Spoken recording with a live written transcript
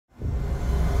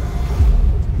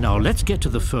Now let's get to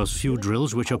the first few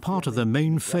drills, which are part of the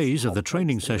main phase of the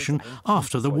training session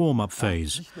after the warm-up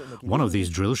phase. One of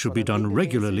these drills should be done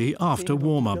regularly after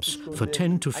warm-ups for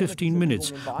 10 to 15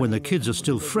 minutes when the kids are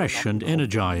still fresh and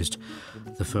energized.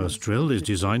 The first drill is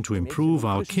designed to improve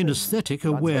our kinesthetic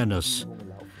awareness.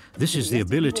 This is the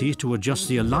ability to adjust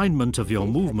the alignment of your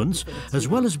movements, as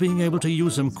well as being able to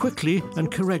use them quickly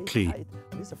and correctly.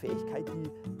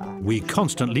 We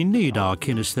constantly need our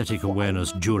kinesthetic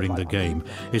awareness during the game,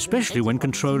 especially when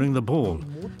controlling the ball,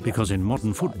 because in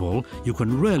modern football you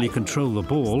can rarely control the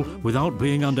ball without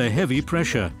being under heavy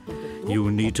pressure.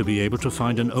 You need to be able to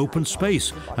find an open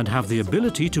space and have the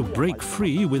ability to break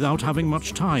free without having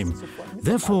much time.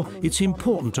 Therefore, it's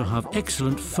important to have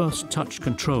excellent first touch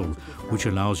control, which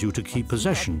allows you to keep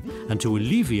possession and to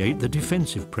alleviate the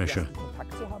defensive pressure.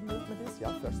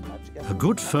 A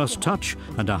good first touch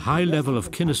and a high level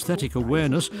of kinesthetic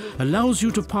awareness allows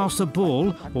you to pass the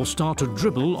ball or start to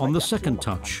dribble on the second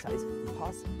touch.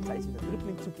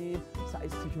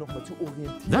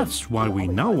 That's why we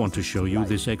now want to show you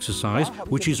this exercise,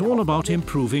 which is all about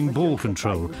improving ball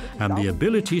control and the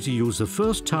ability to use the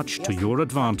first touch to your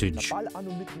advantage.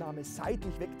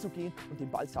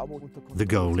 The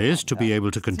goal is to be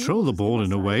able to control the ball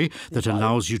in a way that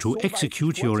allows you to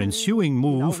execute your ensuing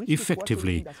move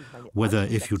effectively, whether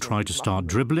if you try to start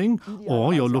dribbling,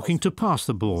 or you're looking to pass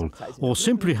the ball, or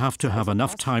simply have to have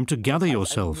enough time to gather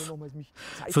yourself.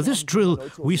 For this drill,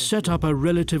 we set up a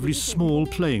relatively small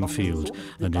playing field,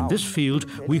 and in this field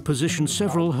we position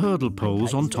several hurdle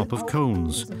poles on top of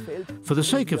cones. For the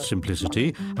sake of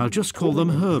simplicity, I'll just call them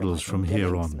hurdles from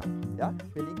here on.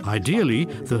 Ideally,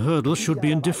 the hurdles should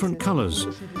be in different colors.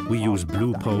 We use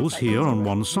blue poles here on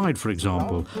one side, for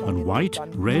example, and white,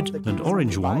 red and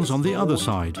orange ones on the other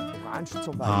side.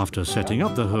 After setting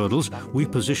up the hurdles, we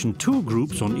position two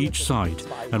groups on each side,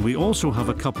 and we also have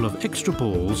a couple of extra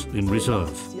balls in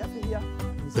reserve.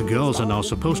 The girls are now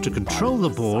supposed to control the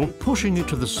ball, pushing it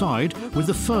to the side with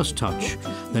the first touch,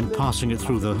 then passing it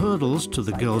through the hurdles to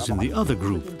the girls in the other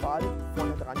group.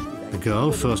 The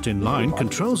girl first in line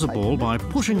controls the ball by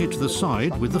pushing it to the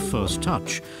side with the first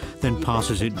touch, then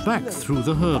passes it back through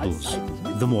the hurdles.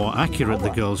 The more accurate the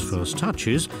girl's first touch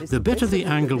is, the better the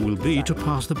angle will be to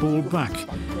pass the ball back.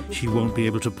 She won't be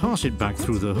able to pass it back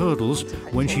through the hurdles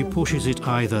when she pushes it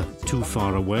either too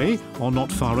far away or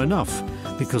not far enough,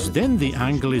 because then the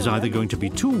angle is either going to be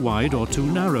too wide or too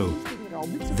narrow.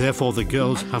 Therefore, the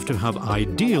girls have to have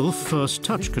ideal first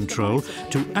touch control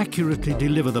to accurately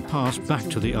deliver the pass back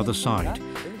to the other side.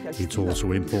 It's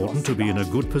also important to be in a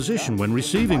good position when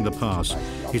receiving the pass.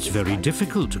 It's very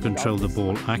difficult to control the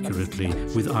ball accurately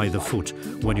with either foot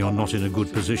when you're not in a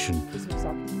good position.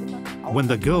 When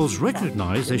the girls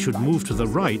recognize they should move to the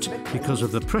right because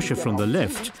of the pressure from the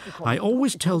left, I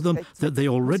always tell them that they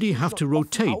already have to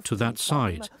rotate to that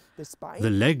side. The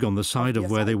leg on the side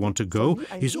of where they want to go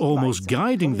is almost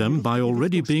guiding them by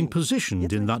already being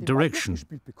positioned in that direction.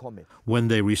 When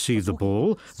they receive the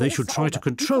ball, they should try to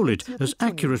control it as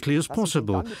accurately as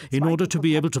possible in order to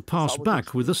be able to pass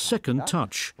back with a second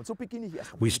touch.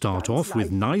 We start off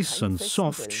with nice and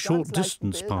soft short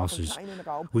distance passes.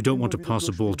 We don't want to pass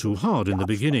the ball too hard in the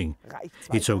beginning.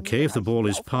 It's okay if the ball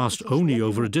is passed only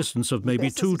over a distance of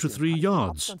maybe 2 to 3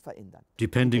 yards.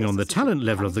 Depending on the talent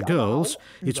level of the girls,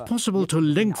 it's possible to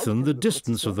lengthen the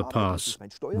distance of the pass.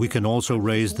 We can also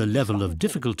raise the level of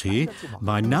difficulty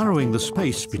by narrowing the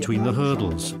space between the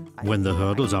hurdles. When the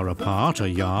hurdles are apart a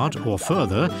yard or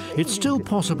further, it's still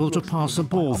possible to pass the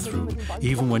ball through,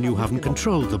 even when you haven't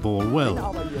controlled the ball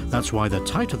well. That's why the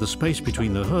tighter the space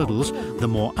between the hurdles, the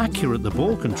more accurate the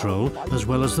ball control as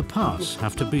well as the pass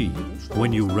have to be.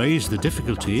 When you raise the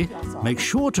difficulty, make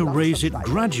sure to raise it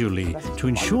gradually to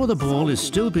ensure the ball is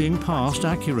still being passed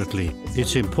accurately.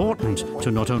 It's important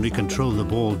to not only control the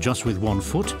ball just with one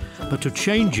foot, but to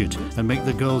change it and make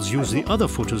the girls use the other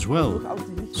foot as well.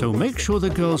 So make sure the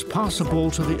girls pass the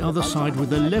ball to the other side with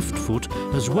the left foot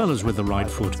as well as with the right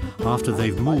foot after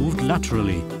they've moved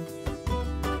laterally.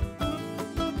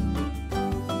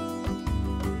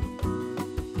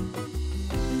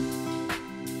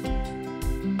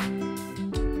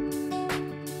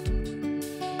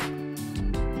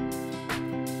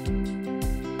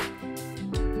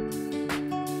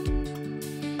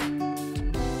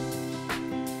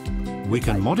 We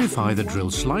can modify the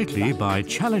drill slightly by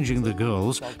challenging the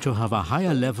girls to have a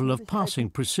higher level of passing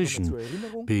precision,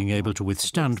 being able to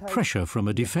withstand pressure from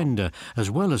a defender,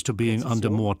 as well as to being under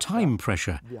more time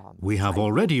pressure. We have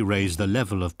already raised the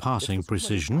level of passing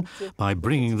precision by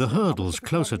bringing the hurdles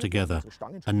closer together.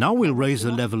 And now we'll raise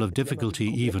the level of difficulty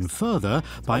even further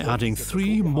by adding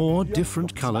 3 more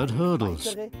different colored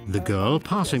hurdles. The girl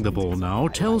passing the ball now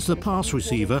tells the pass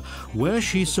receiver where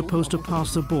she's supposed to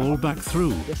pass the ball back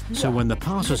through. So when the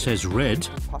passer says red,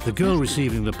 the girl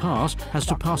receiving the pass has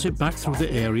to pass it back through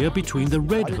the area between the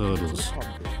red hurdles.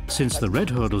 Since the red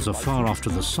hurdles are far off to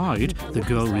the side, the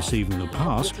girl receiving the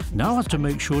pass now has to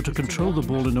make sure to control the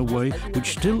ball in a way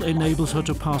which still enables her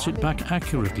to pass it back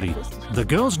accurately. The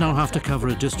girls now have to cover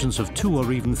a distance of 2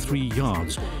 or even 3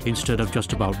 yards, instead of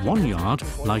just about 1 yard,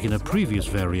 like in a previous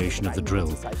variation of the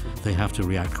drill. They have to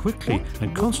react quickly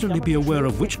and constantly be aware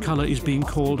of which color is being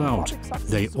called out.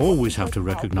 They always have to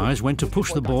recognize when to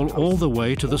push the ball all the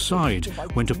way to the side,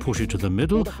 when to push it to the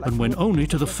middle, and when only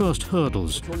to the first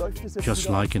hurdles. Just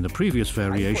like in the previous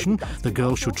variation, the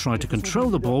girl should try to control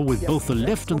the ball with both the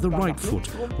left and the right foot,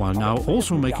 while now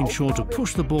also making sure to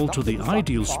push the ball to the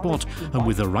ideal spot and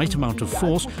with the right amount of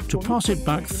force to pass it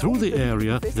back through the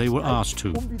area they were asked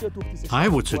to. I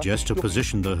would suggest to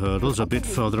position the hurdles a bit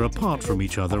further apart from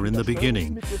each other in the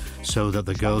beginning, so that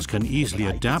the girls can easily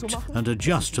adapt and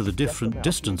adjust to the different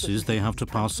distances they have to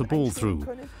pass the ball through.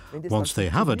 Once they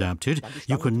have adapted,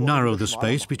 you can narrow the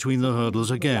space between the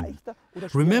hurdles again.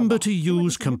 Remember to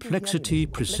use complexity,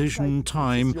 precision,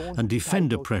 time, and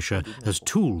defender pressure as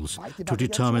tools to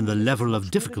determine the level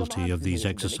of difficulty of these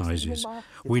exercises.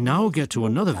 We now get to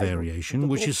another variation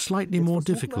which is slightly more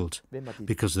difficult,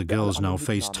 because the girls now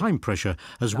face time pressure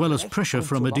as well as pressure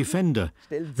from a defender.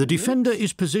 The defender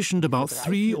is positioned about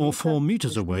 3 or 4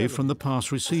 meters away from the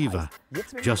pass receiver.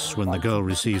 Just when the girl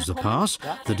receives the pass,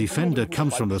 the defender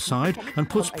comes from the side and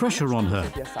puts pressure on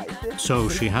her. So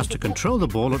she has to control the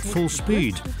ball at full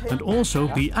speed and also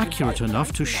be accurate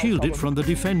enough to shield it from the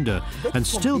defender and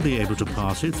still be able to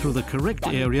pass it through the correct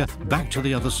area back to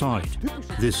the other side.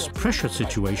 This pressure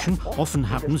situation often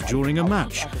happens during a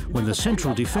match when the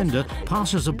central defender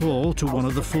passes a ball to one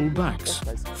of the full-backs.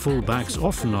 Full-backs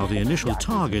often are the initial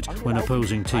target when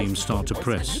opposing teams start to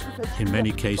press. In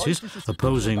many cases,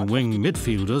 opposing wing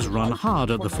midfielders run hard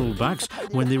at the full-backs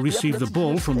when they receive the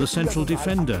ball from the central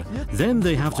defender. Then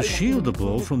they have to shield the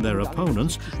ball from their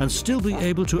opponents and still be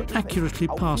able to accurately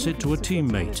pass it to a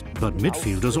teammate. But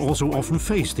midfielders also often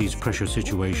face these pressure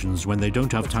situations when they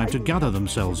don't have time to gather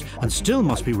themselves and still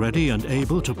must be ready and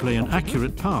able to play an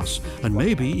accurate pass and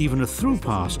maybe even a through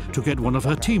pass to get one of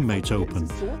her teammates open.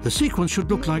 The sequence should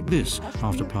look like this.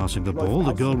 After passing the ball,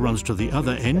 the girl runs to the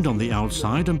other end on the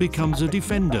outside and becomes a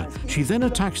defender. She then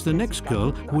attacks the next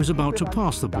girl who is about to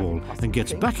pass the ball and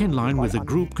gets back in line with the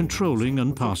group controlling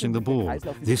and passing the ball.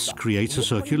 This creates a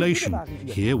circulation.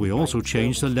 Here we also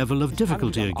change the level of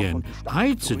difficulty again.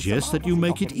 I'd suggest that you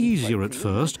make it easier at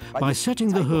first by setting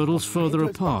the hurdles further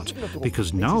apart,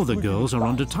 because now the girls are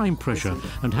under time pressure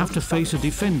and have to face a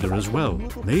defender as well.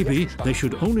 Maybe they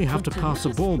should only have to pass the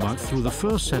ball back through the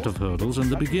first set of hurdles in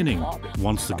the beginning.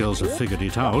 Once the girls have figured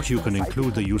it out, you can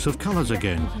include the use of colors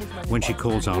again. When she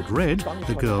calls out red,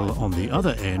 the girl on the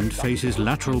other end faces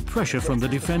lateral pressure from the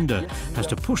defender, has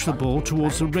to push the ball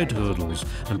towards the red hurdles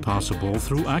and pass the ball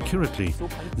through accurately.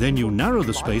 Then you narrow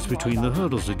the space between the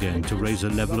hurdles again to raise the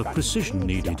level of precision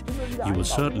needed. You will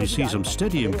certainly see some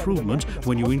steady improvement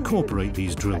when you incorporate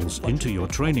these drills into your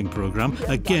training program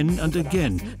again and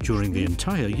again during the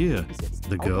entire year.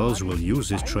 The girls will use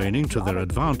this training to their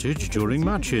advantage during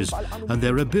matches and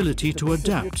their ability to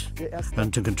adapt.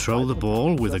 And to control the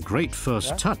ball with a great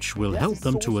first touch will help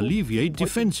them to alleviate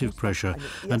defensive pressure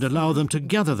and allow them to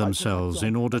gather themselves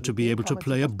in order to be able to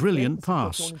play a brilliant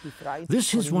pass.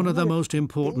 This is one of the most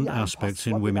important aspects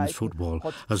in women's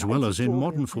football, as well as in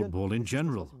modern football in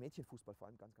general.